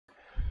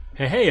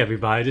Hey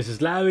everybody, this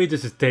is Larry.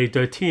 This is day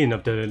 13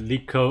 of the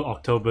Leetcode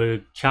October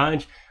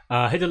challenge.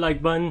 Hit the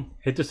like button,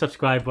 hit the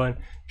subscribe button,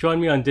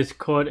 join me on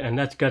Discord, and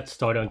let's get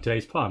started on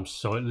today's problem,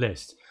 sort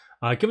list.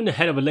 Given the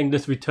head of a linked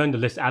list, return the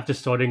list after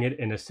sorting it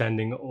in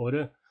ascending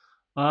order.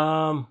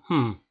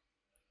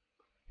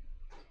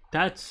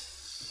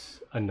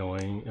 That's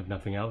annoying if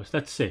nothing else.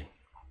 Let's see.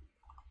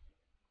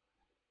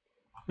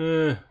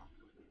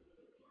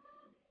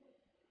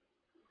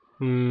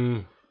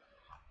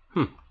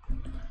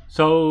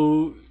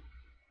 So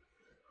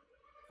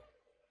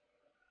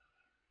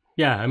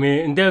yeah, I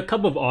mean, there are a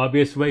couple of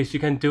obvious ways you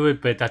can do it,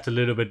 but that's a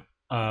little bit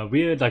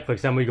weird. Like for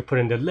example, you could put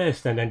in the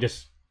list and then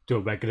just do a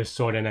regular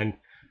sort and then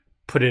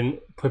put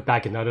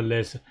back another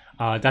list.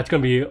 That's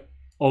gonna be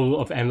O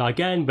of n log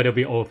n, but it'll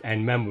be O of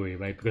n memory,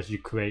 right? Because you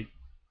create,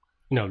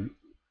 an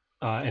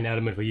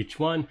element for each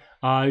one.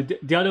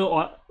 The other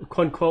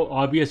quote unquote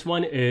obvious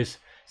one is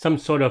some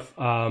sort of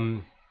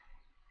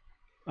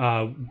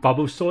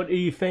bubble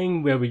sort-y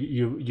thing where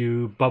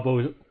you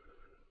bubble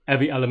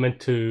every element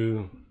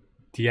to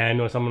the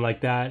n or something like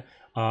that,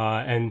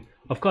 and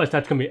of course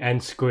that's gonna be n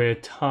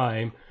squared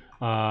time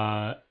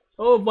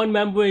one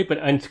memory, but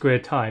n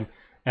squared time,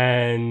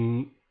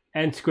 and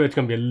n squared is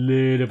gonna be a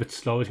little bit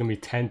slow. It's gonna be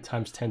 10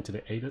 times 10 to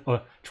the 8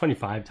 or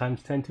 25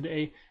 times 10 to the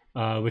 8,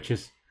 which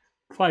is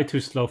probably too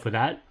slow for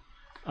that.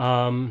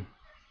 How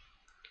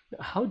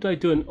do I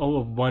do an O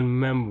of 1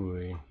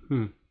 memory?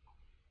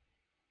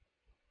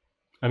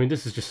 I mean,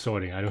 this is just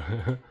sorting. I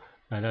don't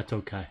that's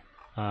okay.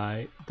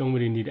 I don't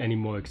really need any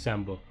more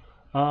example.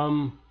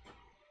 I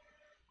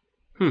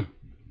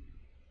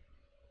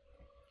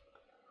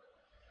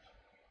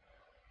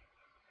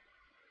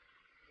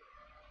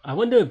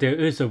wonder if there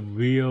is a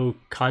real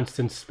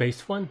constant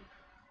space one.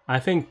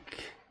 I think,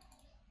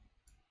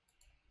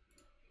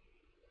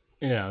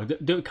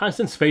 the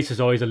constant space is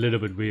always a little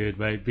bit weird,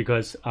 right?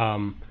 Because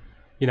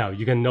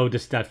you can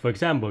notice that, for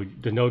example,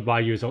 the node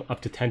value is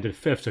up to 10 to the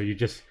 5th, so you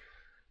just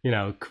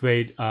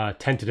create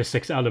 10 to the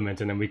 6th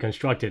elements and then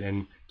reconstruct it,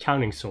 and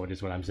counting sort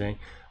is what I'm saying,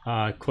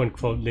 quote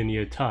unquote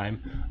linear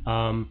time.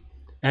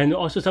 And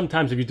also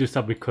sometimes if you do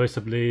stuff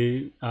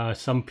recursively,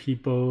 some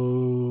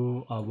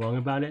people are wrong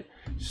about it.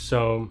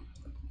 So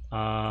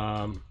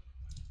I'm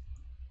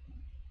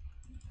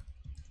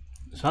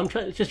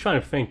just trying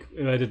to think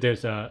whether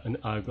there's an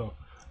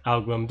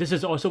algorithm. This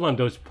is also one of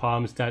those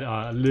problems that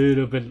are a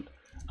little bit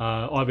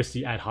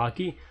obviously ad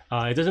hoc-y.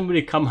 It doesn't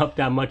really come up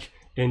that much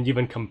in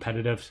even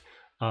competitives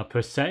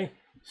per se.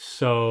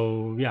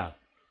 So yeah,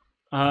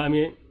 I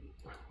mean,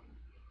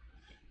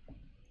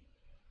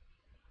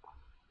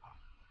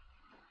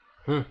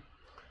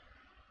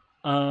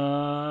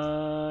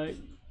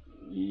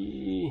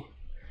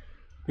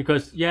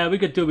 because yeah, we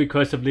could do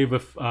recursively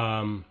with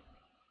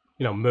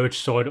merge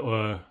sort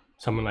or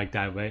something like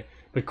that, right?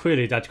 But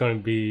clearly that's going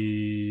to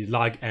be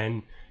log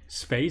n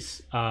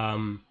space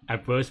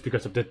at first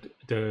because of the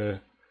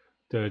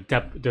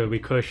depth, the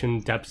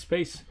recursion depth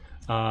space.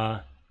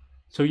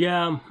 So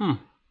yeah,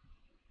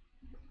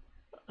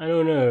 I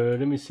don't know.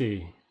 Let me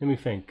see. Let me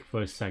think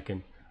for a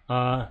second.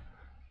 I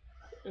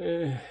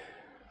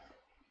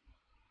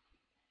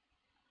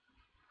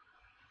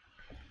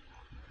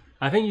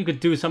think you could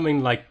do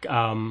something like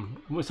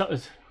I'm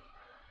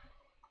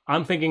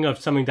thinking of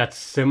something that's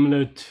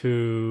similar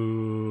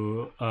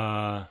to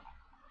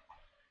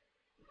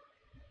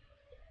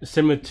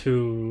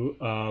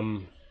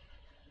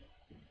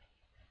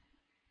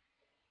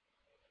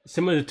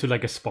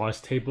like a sparse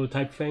table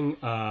type thing,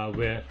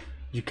 where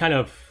you kind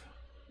of,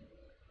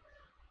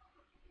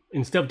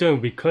 instead of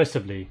doing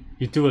recursively,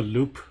 you do a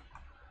loop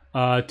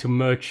to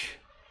merge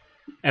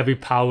every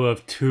power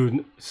of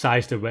 2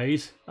 sized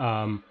arrays,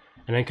 and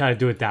then kind of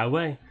do it that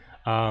way.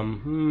 I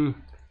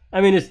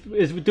mean, it's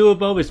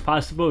doable, it's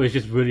possible, it's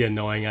just really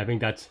annoying. I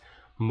think that's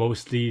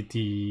mostly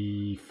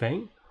the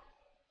thing.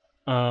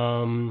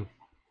 And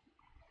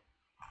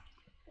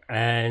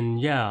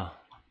yeah,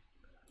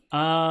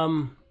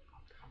 so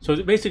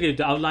basically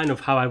the outline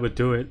of how I would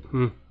do it,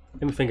 let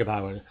me think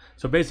about it.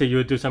 So basically you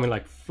would do something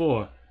like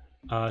 4.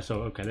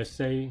 So okay, let's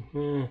say,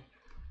 I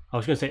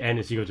was gonna say n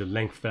is equal to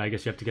length, but I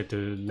guess you have to get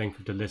the length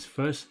of the list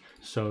first.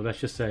 So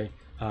let's just say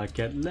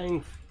get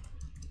length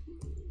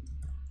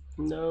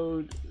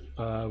node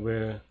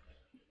where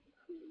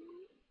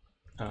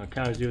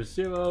count 0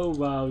 0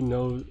 while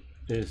node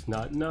is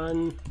not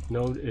none,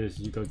 node is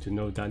equal to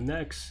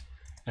node.next,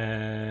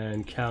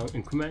 and count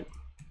increment,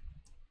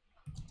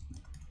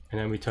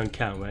 and then return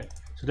count, right?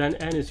 So then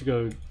n is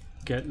equal to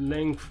get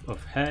length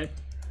of head.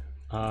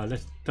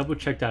 Let's double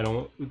check that I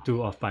don't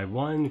do off by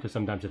 1 because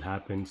sometimes it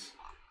happens.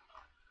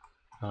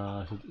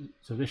 So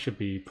this should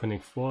be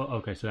printing 4.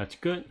 Okay, so that's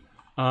good.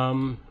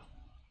 And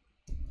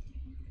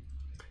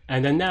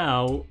then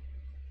now,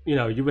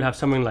 you would have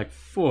something like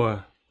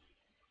 4.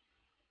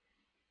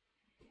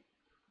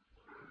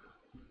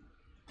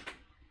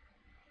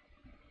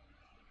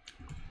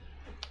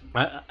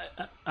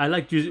 I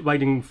like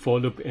writing for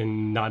loop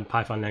in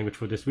non-Python language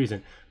for this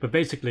reason. But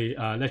basically,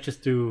 let's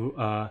just do,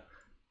 I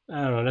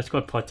don't know, let's call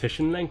it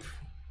partition length.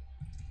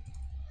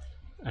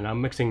 and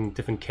I'm mixing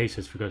different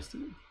cases because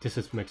this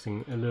is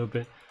mixing a little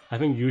bit. I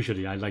think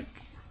usually I like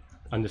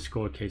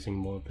underscore casing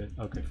more a bit.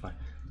 Okay, fine.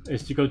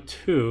 Is to go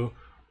to,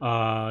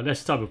 let's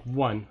start with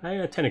 1.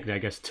 Technically I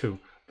guess 2,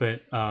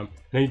 but then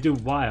you do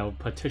while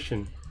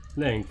partition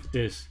length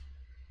is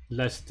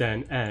less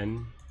than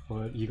n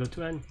or equal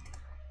to n.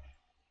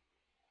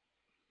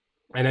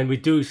 And then we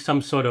do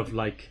some sort of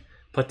like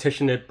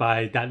partition it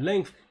by that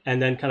length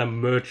and then kind of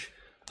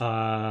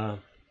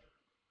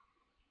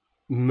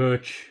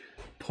merge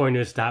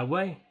pointers that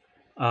way.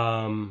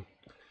 I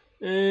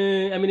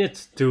mean,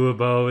 it's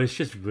doable. It's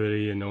just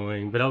really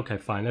annoying, but okay,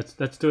 fine.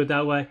 Let's do it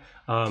that way.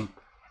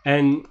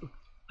 And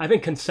I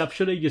think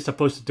conceptually you're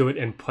supposed to do it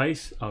in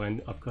place. Oh,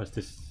 and of course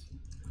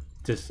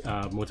this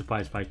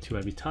multiplies by 2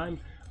 every time.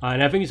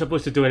 And I think you're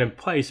supposed to do it in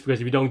place because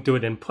if you don't do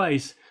it in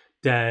place,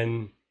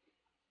 then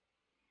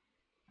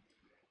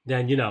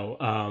you know,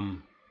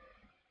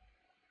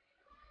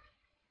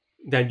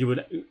 then you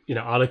would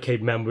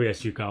allocate memory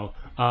as you go.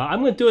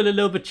 I'm going to do it a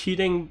little bit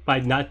cheating by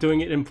not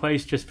doing it in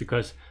place just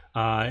because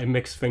it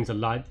makes things a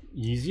lot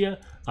easier.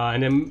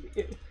 And then,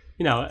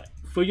 you know,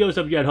 for those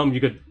of you at home,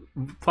 you could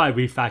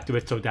probably refactor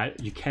it so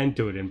that you can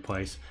do it in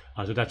place.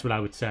 So that's what I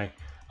would say.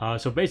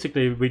 So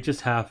basically, we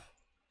just have,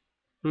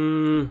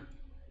 how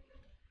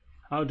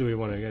do we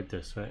want to get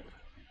this, right?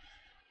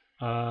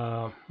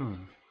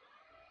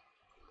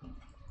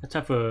 Let's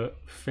have a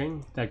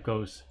thing that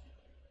goes,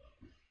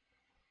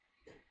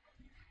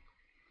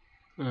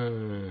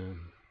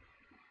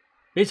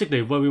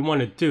 basically what we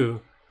want to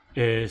do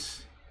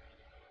is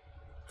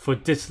for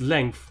this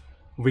length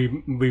we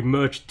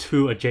merge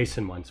 2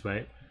 adjacent ones,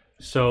 right?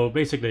 So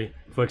basically,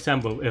 for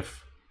example,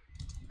 if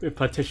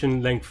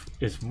partition length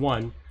is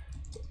 1,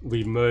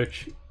 we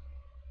merge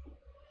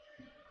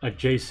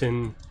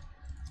adjacent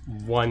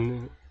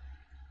 1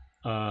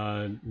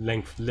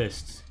 length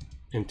lists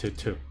into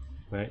 2,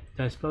 right?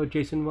 Did I spell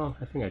adjacent well?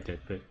 I think I did,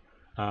 but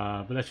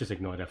let's just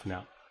ignore that for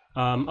now.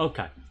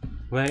 Okay,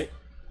 right?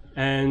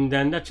 And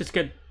then let's just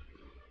get,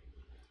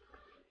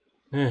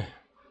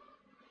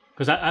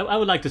 because I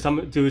would like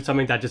to do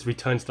something that just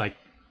returns like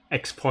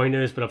X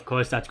pointers, but of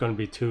course that's going to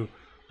be too,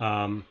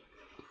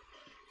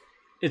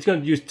 it's going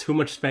to use too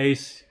much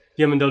space,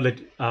 even though that,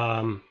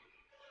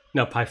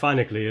 no,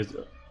 Pythonically is,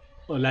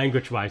 or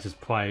language-wise, it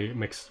probably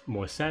makes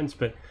more sense,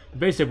 but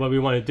basically what we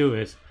want to do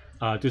is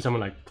do something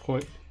like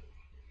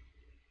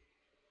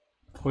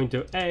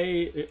pointer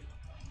A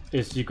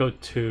is equal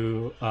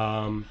to,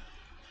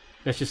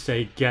 let's just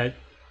say get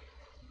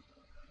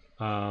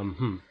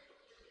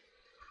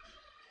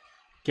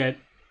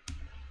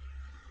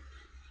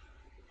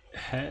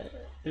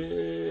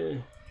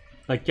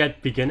like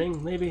get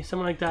beginning, maybe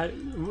something like that.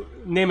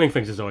 Naming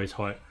things is always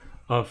hard.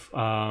 Of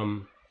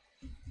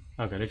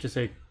okay, let's just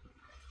say,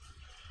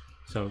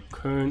 so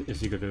current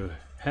is equal to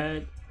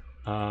head.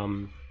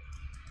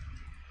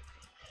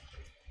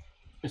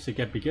 Let's say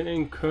get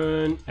beginning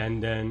current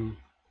and then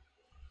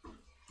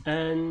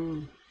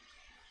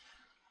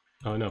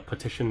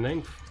partition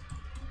length,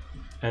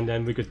 and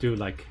then we could do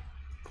like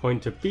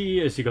pointer B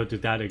is equal to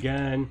that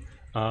again,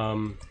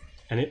 and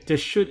this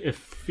should,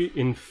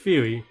 in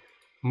theory,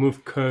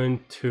 move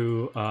current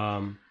to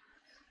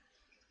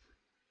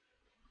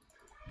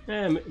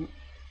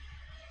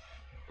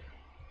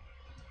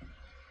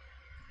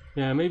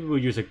yeah, maybe we'll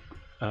use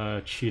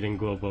a cheating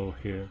global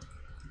here,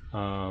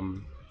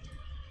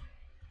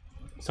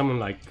 something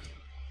like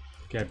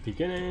get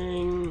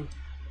beginning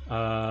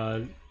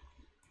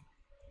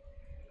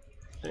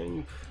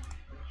length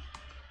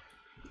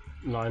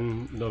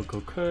non-local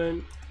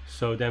current,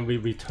 so then we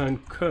return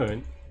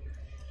current,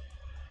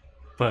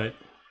 but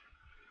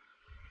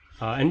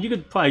and you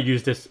could probably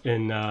use this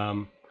in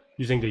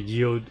using the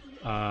yield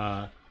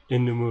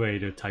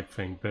enumerator type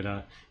thing, but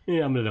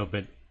yeah, I'm a little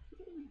bit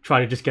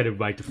trying to just get it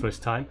right the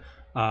first time,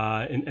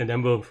 and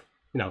then we'll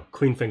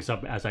clean things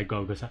up as I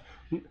go, because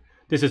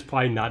this is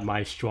probably not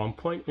my strong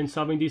point in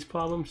solving these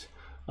problems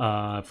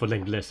for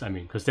linked lists. I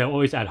mean, because they're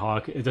always ad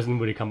hoc. It doesn't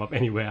really come up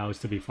anywhere else,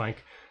 to be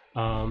frank.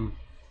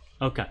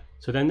 Okay,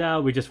 so then now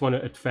we just want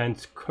to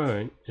advance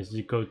current is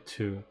equal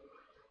to,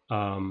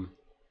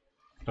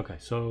 okay,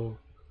 so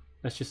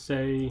let's just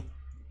say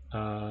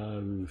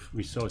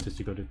result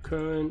is equal to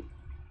current.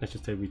 Let's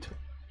just say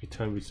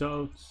return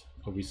results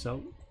or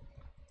result.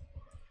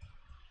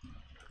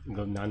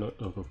 Go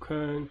non-local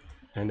current,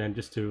 and then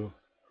just do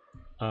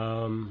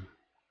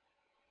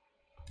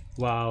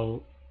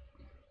while,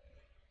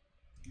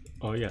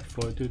 oh yeah,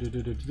 for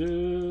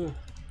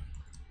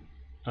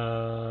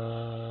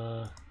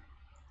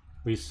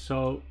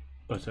result,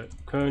 oh sorry,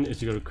 current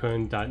is equal to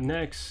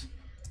current.next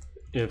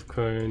if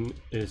current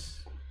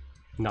is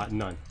not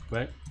none,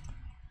 right?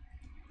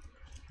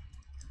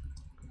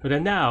 But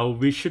then now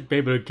we should be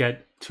able to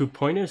get 2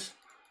 pointers.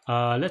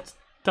 Let's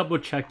double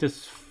check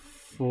this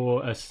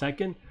for a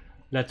second.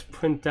 Let's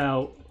print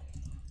out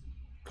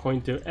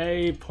pointer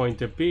A,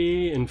 pointer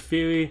B in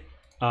theory,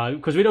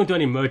 because we don't do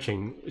any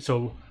merging.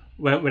 So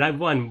when I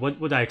run, what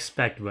would I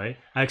expect, right?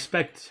 I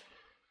expect,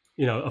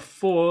 a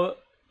 4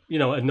 you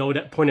know, a node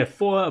at point at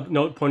 4, a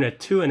node point at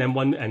 2, and then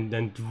 1, and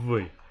then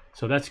 3.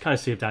 So let's kind of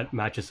see if that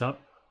matches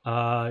up.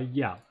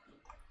 Yeah.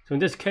 So in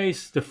this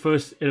case, the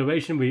first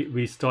iteration,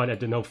 we start at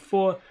the node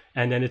 4,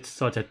 and then it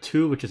starts at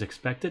 2, which is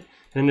expected.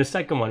 And then the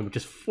second one, which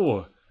is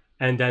 4,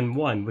 and then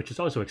 1, which is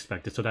also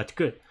expected. So that's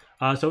good.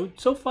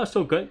 So far,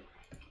 so good.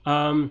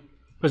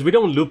 Because we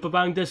don't loop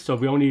around this, so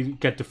we only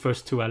get the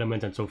first 2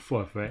 elements and so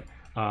forth, right?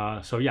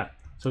 So yeah,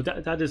 so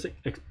that is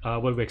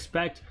what we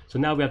expect. So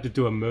now we have to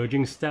do a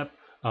merging step.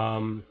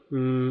 Like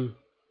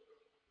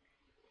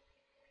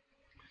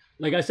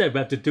I said, we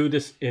have to do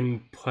this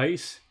in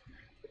place,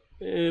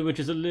 which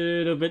is a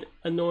little bit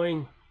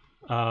annoying.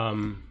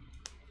 But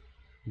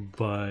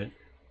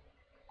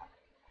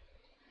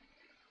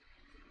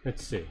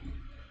let's see.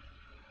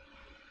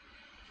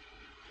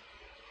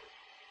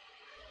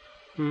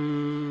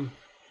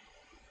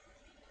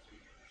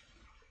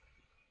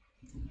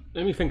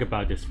 Let me think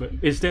about this.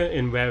 Is there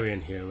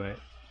invariant here, right?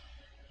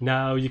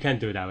 Now you can't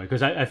do it that way,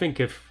 because I think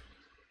if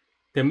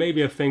there may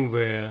be a thing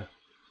where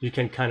you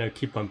can kind of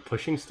keep on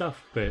pushing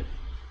stuff, but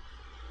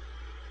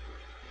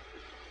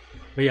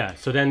yeah.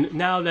 So then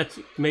now let's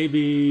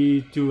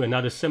maybe do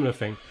another similar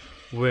thing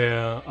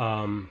where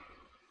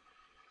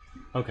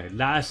okay,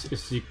 last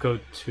is equal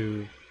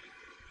to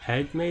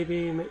head,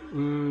 maybe.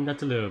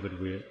 That's a little bit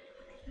weird,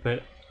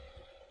 but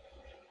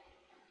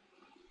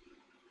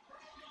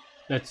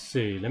let's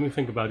see. Let me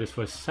think about this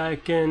for a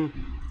second.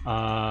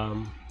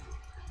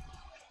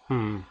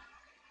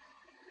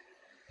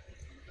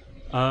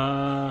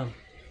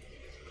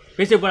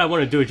 Basically what I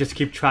want to do is just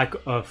keep track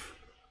of,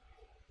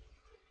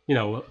 you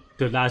know,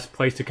 the last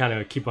place to kind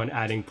of keep on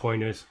adding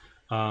pointers.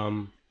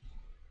 And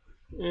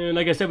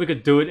like I said, we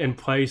could do it in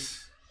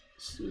place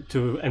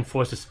to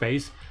enforce the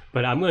space,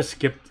 but I'm going to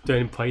skip the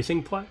in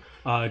placing part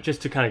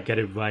just to kind of get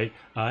it right.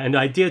 And the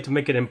idea to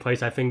make it in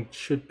place, I think,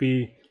 should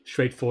be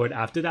straightforward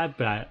after that,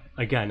 but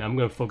again, I'm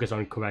going to focus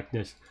on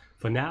correctness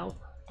for now.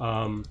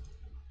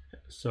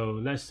 So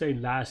let's say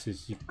last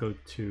is equal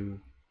to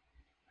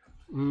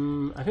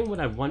I think what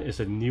I want is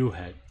a new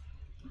head,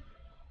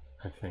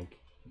 I think,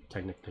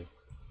 technically.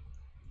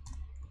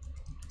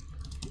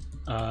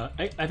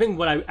 I think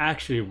what I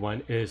actually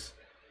want is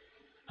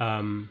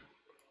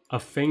a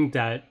thing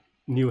that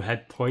new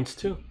head points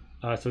to,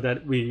 so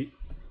that we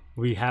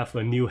have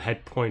a new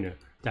head pointer,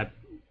 that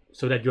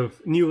so that your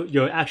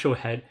actual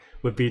head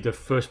would be the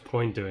first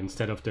pointer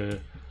instead of the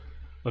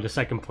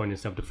second pointer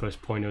instead of the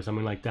first pointer, or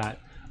something like that.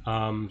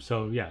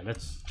 So yeah,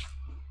 let's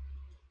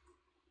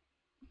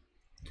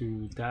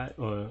do that.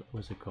 Or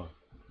what's it called?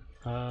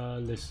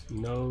 List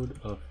node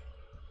of,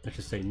 let's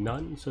just say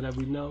none, so that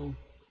we know.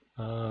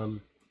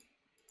 And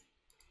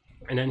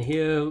then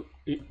here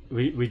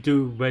we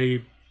do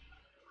very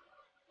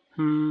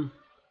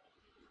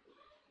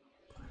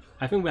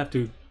I think we have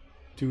to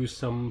do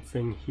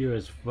something here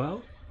as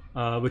well,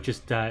 which is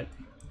that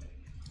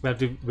we have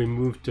to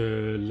remove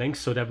the links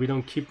so that we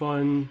don't keep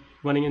on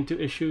running into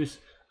issues.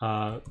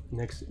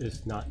 Next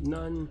is not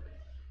none,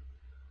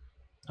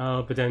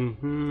 but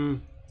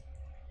then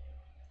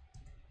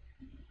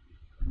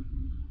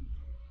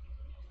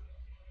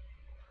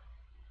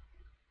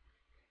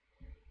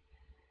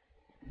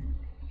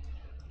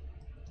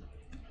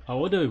are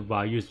all the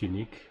values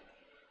unique?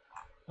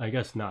 I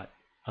guess not.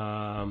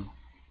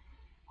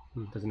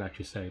 Doesn't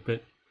actually say,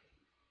 but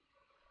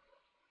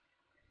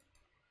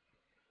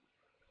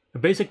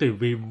basically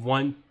we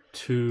want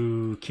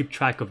to keep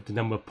track of the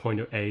number of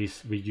pointer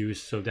A's we use,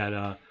 so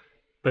that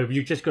but if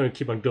you're just going to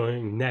keep on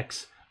going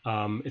next,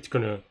 it's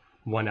going to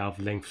run out of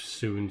length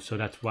soon, so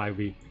that's why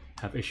we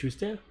have issues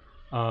there.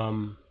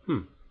 Yeah,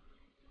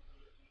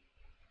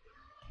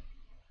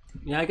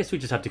 I guess we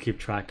just have to keep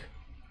track.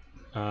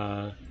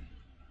 A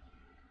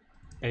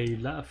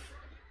left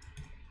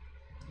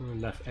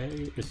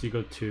A is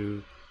equal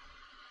to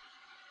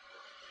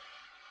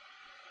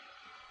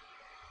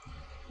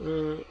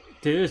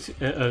there is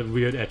a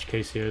weird edge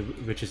case here,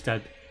 which is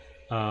that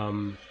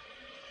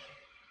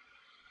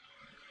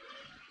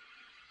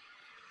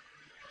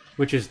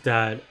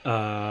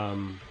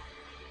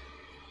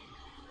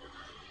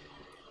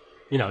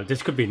you know,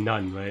 this could be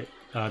none, right?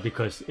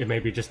 Because it may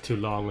be just too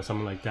long or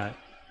something like that.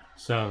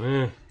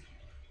 So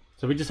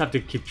so we just have to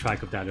keep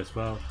track of that as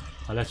well.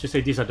 Let's just say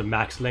these are the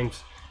max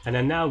lengths, and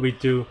then now we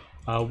do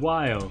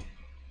while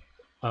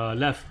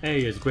left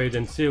A is greater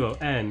than 0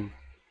 and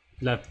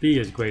left B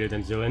is greater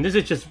than 0, and this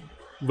is just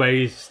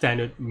very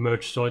standard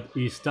merge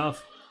sort-y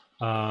stuff.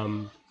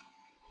 So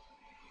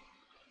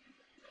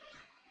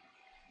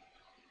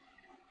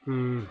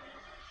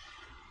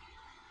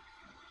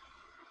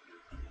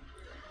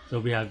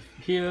we have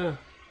here,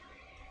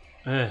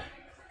 and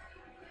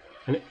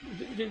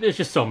there's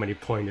just so many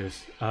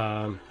pointers.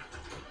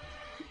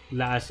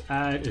 Last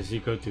add is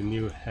equal to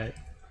new head.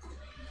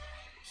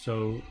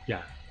 So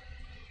yeah.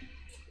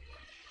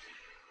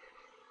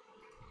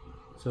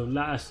 So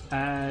last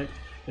add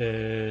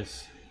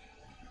is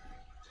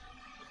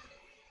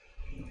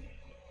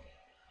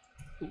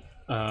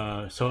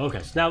so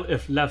okay. So now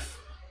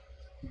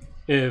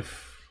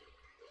if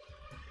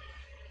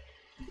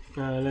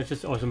let's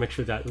just also make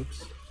sure that,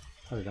 oops,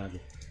 how did that happen?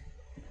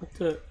 What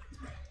the,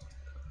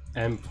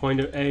 and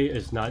pointer A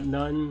is not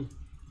none,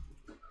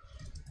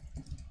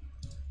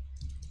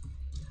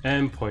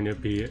 and pointer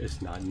B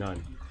is not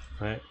none,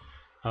 right?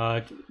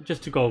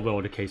 Just to go over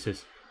all the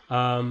cases.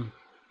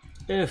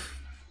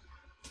 If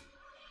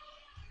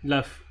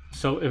left,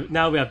 so if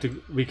now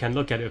we can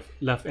look at if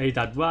left A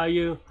dot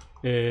value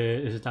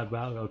is it that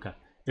value? Okay.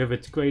 If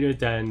it's greater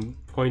than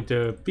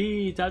pointer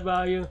B dot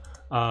value,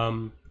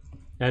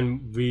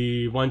 then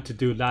we want to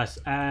do last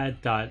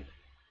add dot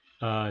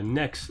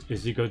next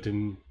is equal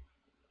to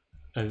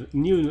a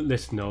new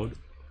list node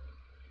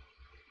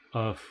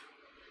of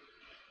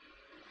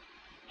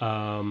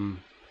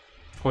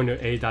pointer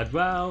A dot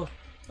val,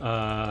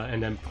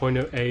 and then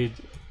pointer A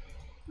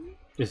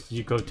is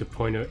equal to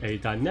pointer A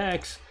dot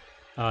next,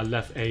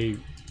 left A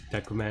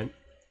decrement,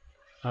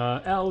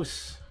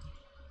 else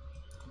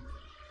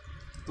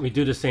we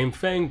do the same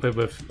thing but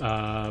with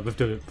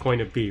the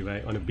pointer B,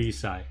 right, on the B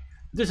side.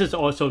 This is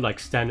also like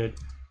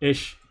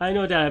standard-ish. I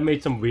know that I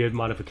made some weird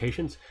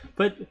modifications,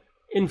 but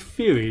in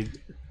theory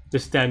the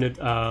standard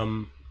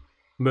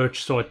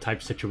merge sort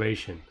type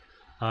situation.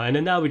 And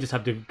then now we just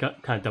have to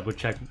kind of double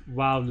check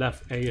while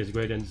left A is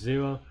greater than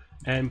 0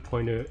 and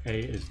pointer A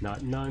is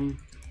not none.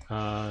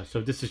 So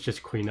this is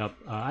just clean up.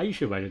 I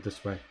usually write it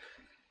this way,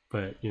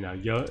 but you know,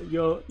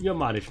 your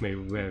mileage may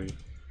vary.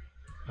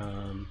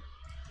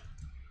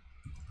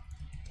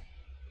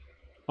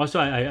 Also,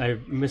 I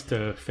missed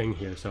a thing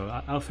here, so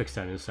I'll fix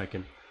that in a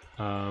second.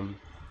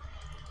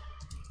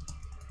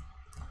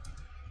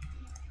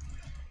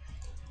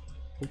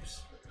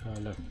 Oops,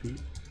 left B.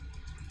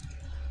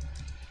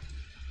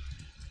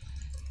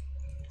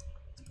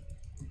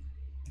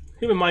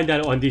 Keep in mind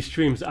that on these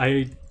streams,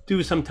 I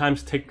do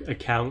sometimes take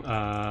account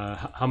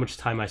how much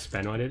time I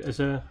spend on it as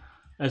a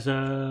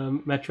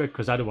metric,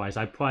 because otherwise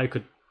I probably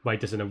could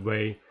write this in a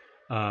way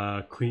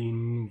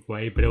clean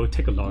way, but it would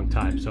take a long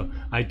time. So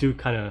I do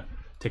kind of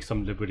take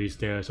some liberties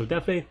there. So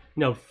definitely,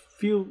 you know,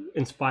 feel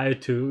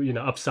inspired to, you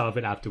know, upsolve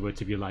it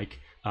afterwards if you like,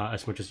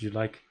 as much as you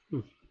like.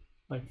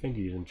 My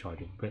finger isn't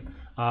charging, but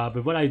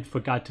what I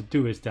forgot to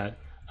do is that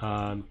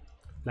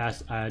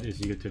last add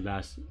is equal to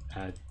last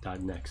add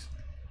dot next,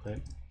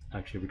 right?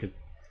 Actually, we could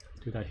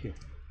do that here.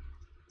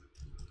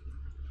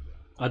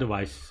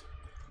 Otherwise,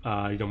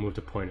 you don't move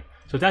the pointer.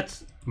 So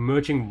that's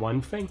merging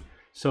one thing.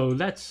 So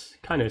let's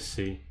kind of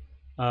see.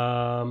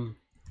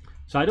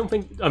 So I don't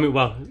think, I mean,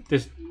 well,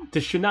 this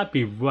should not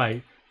be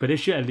right, but it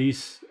should at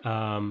least,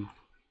 oh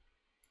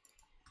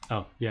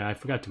yeah, I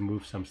forgot to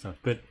move some stuff,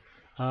 but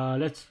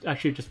let's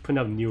actually just print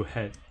out new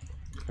head,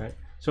 right?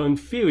 So in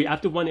theory,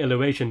 after one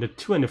iteration, the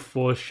 2 and the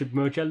 4 should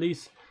merge at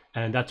least,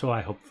 and that's all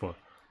I hope for.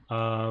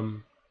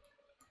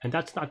 And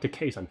that's not the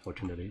case,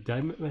 unfortunately. Did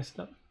I mess it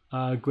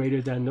up?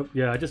 Greater than, nope.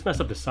 Yeah, I just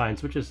messed up the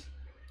signs, which is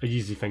an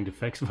easy thing to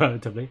fix,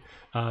 relatively.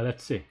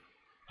 Let's see.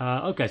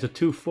 Okay, so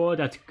 2, 4,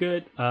 that's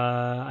good.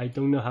 I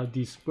don't know how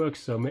these work,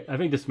 so I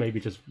think this may be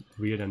just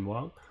weird and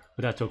wrong,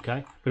 but that's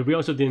okay. But we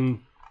also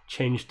didn't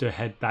change the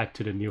head back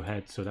to the new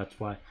head, so that's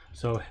why.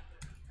 So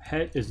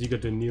head is equal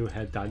to new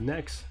head dot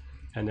next,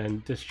 and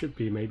then this should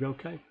be maybe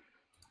okay.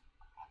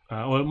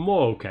 Or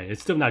more okay.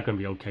 It's still not going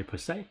to be okay per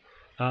se.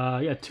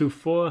 Yeah, 2,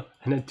 4,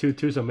 and then 2,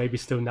 2, so maybe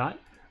still not.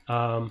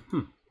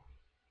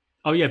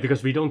 Oh yeah,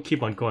 because we don't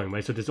keep on going,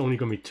 right? So there's only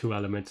going to be 2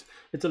 elements.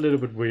 It's a little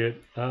bit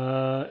weird.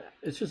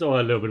 It's just all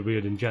a little bit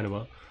weird in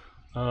general.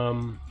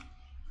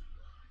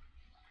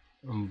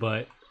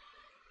 But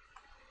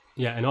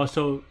yeah, and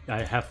also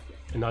I have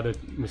another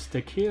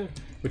mistake here,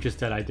 which is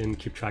that I didn't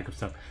keep track of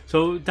stuff.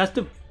 So that's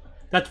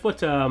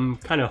what's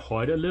kind of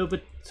hard a little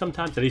bit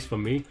sometimes, at least for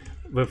me,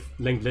 with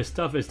linked list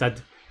stuff, is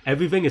that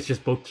everything is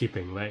just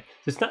bookkeeping, right?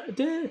 It's not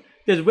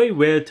there's very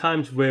rare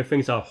times where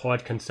things are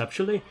hard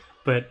conceptually,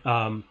 but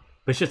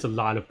it's just a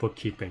lot of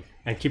bookkeeping,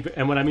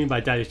 and what I mean by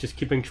that is just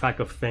keeping track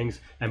of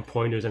things and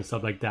pointers and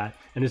stuff like that,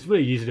 and it's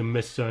really easy to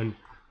miss some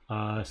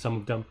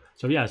of them.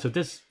 So yeah, so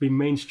this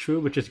remains true,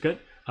 which is good.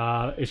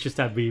 It's just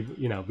that we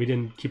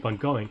didn't keep on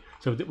going.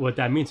 So what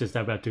that means is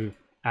that we have to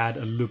add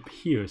a loop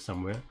here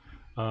somewhere.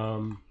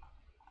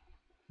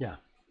 Yeah.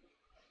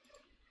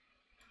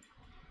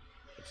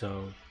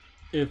 So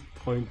if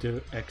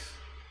pointer x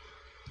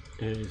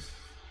is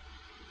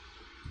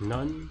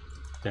none,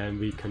 then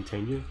we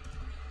continue,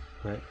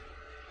 right?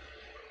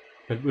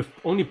 But if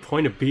only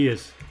pointer b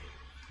is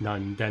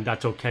none, then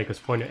that's okay, because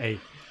pointer a,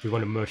 we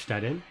want to merge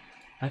that in.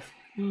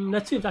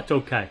 Let's see if that's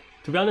okay.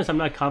 To be honest, I'm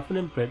not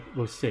confident, but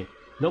we'll see.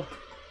 Nope.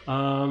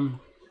 Oh,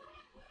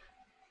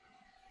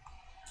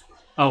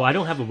 I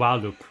don't have a while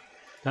loop.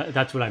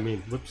 That's what I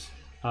mean. Whoops.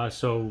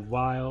 So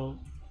while,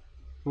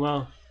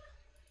 well,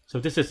 so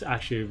this is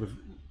actually,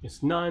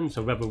 it's none,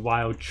 so we have a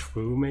while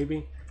true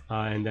maybe,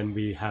 and then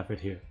we have it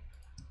here.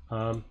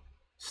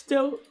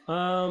 Still,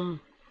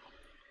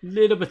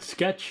 little bit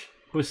sketch.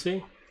 We'll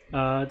see.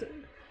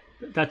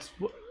 That's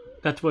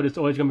what it's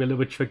always gonna be a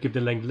little bit tricky with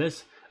the linked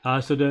list.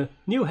 So the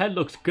new head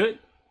looks good,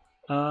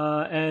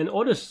 and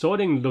all the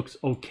sorting looks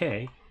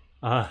okay.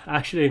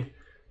 Actually,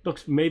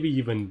 looks maybe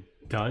even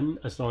done,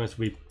 as long as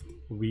we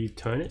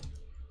return it.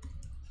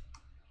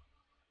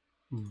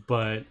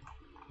 But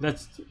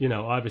let's, you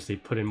know, obviously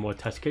put in more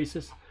test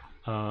cases.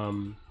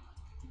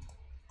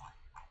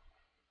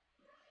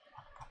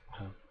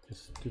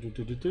 Just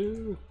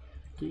do.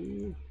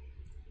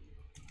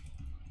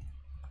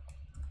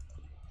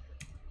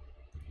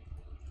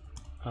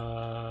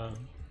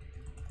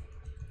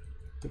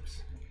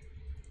 Oops.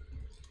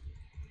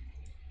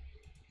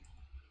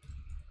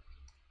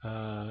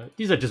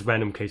 These are just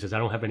random cases. I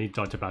don't have any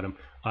thoughts about them,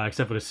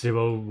 except for the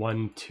 0,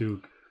 1,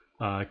 2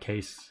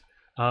 case.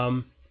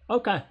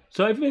 Okay,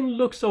 so everything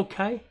looks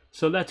okay.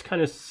 So let's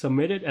kind of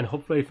submit it and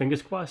hopefully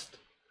fingers crossed.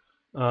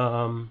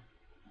 Cool.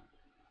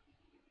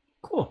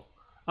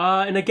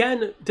 And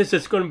again, this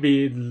is going to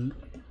be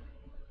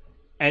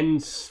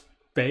end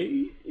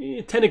space,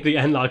 technically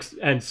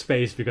end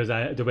space because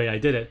the way I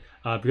did it,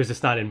 because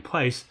it's not in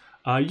place.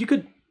 You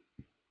could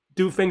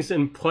do things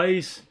in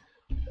place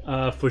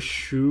for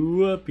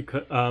sure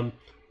because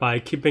by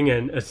keeping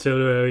an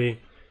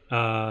auxiliary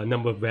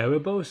number of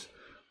variables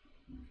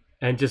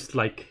and just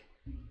like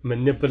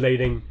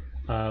manipulating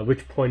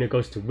which pointer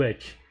goes to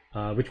which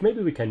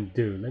maybe we can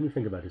do. Let me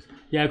think about this.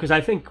 Yeah, because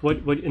I think what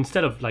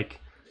instead of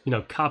like, you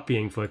know,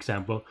 copying, for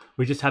example,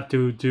 we just have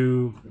to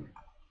do,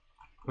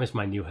 where's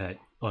my new head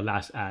or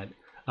last add?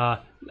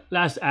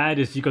 Last add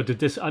is you go to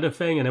this other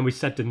thing and then we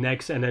set the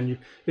next, and then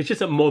it's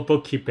just a more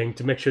bookkeeping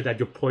to make sure that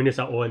your pointers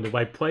are all in the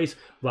right place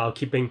while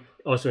keeping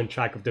also in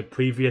track of the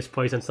previous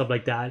place and stuff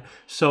like that.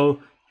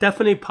 So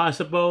definitely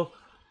possible,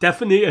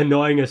 definitely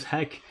annoying as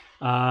heck.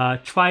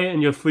 Try it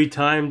in your free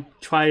time,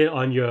 try it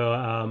on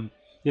your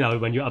you know,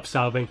 when you're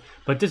upsolving,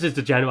 but this is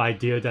the general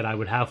idea that I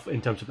would have in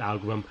terms of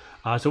algorithm.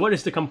 So what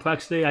is the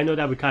complexity? I know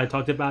that we kind of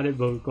talked about it,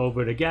 we'll go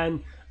over it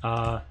again,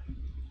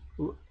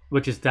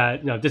 which is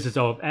that, you know, this is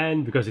O of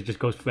n because it just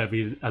goes for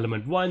every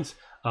element once.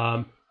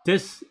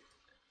 This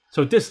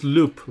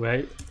loop,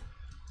 right,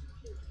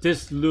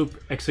 this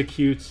loop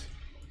executes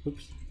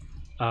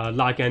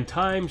log n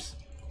times.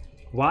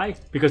 Why?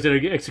 Because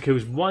it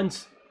executes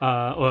once,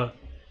 or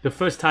the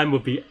first time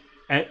would be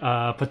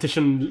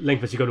partition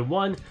length is equal to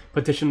 1,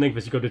 partition length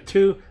is equal to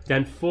 2,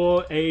 then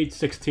 4, 8,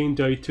 16,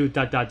 32, ...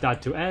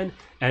 to n,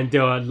 and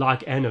there are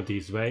log n of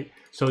these, right?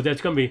 So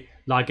there's going to be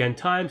log n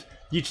times.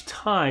 Each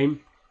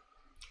time,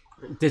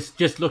 this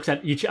just looks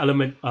at each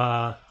element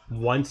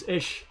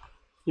once-ish,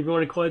 if you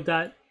want to call it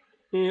that.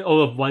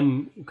 All of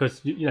one,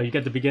 because you know, you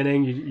get the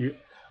beginning, you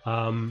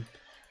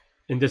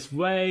in this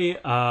way.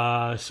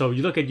 So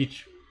you look at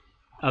each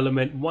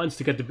element once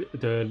to get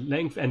the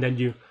length, and then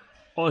you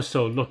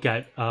also look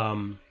at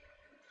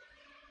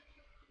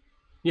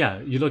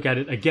you look at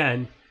it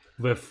again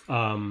with you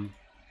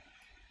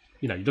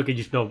know, you look at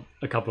each node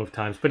a couple of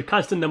times, but a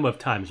constant number of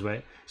times,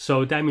 right?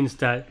 So that means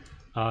that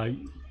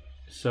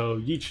so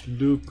each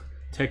loop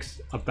takes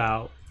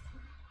about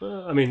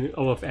I mean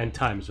O of n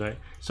times, right?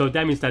 So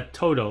that means that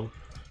total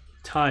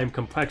time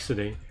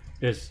complexity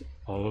is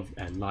O of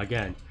n log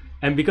n.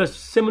 And because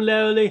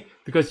similarly,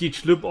 because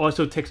each loop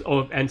also takes O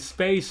of n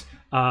space,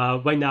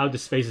 right now the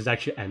space is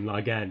actually n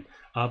log n.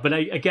 But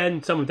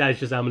again, some of that is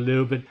just I'm a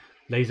little bit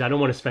lazy. I don't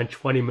want to spend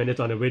 20 minutes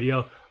on a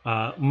video,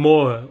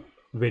 more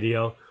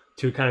video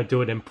to kind of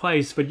do it in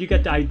place. But you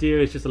get the idea.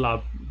 It's just a lot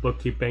of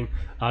bookkeeping.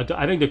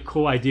 I think the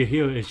cool idea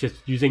here is just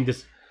using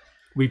this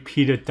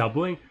repeated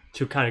doubling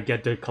to kind of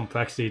get the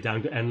complexity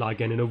down to n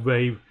log n in a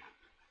very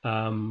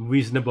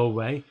reasonable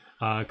way.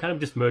 Kind of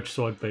just merge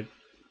sort, but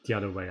the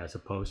other way, I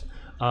suppose.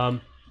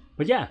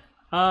 But yeah.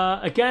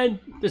 Again,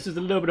 this is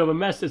a little bit of a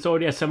mess. It's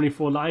already at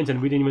 74 lines and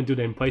we didn't even do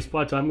the in place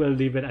part, so I'm going to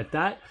leave it at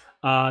that.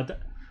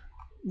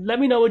 Let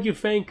me know what you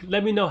think.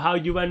 Let me know how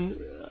you went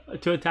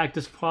to attack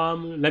this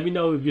problem. Let me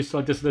know if you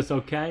saw this list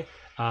okay.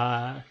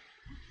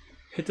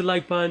 Hit the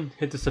like button,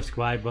 hit the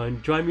subscribe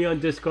button, join me on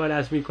Discord,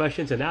 ask me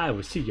questions, and I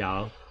will see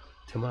y'all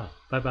tomorrow.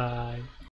 Bye bye.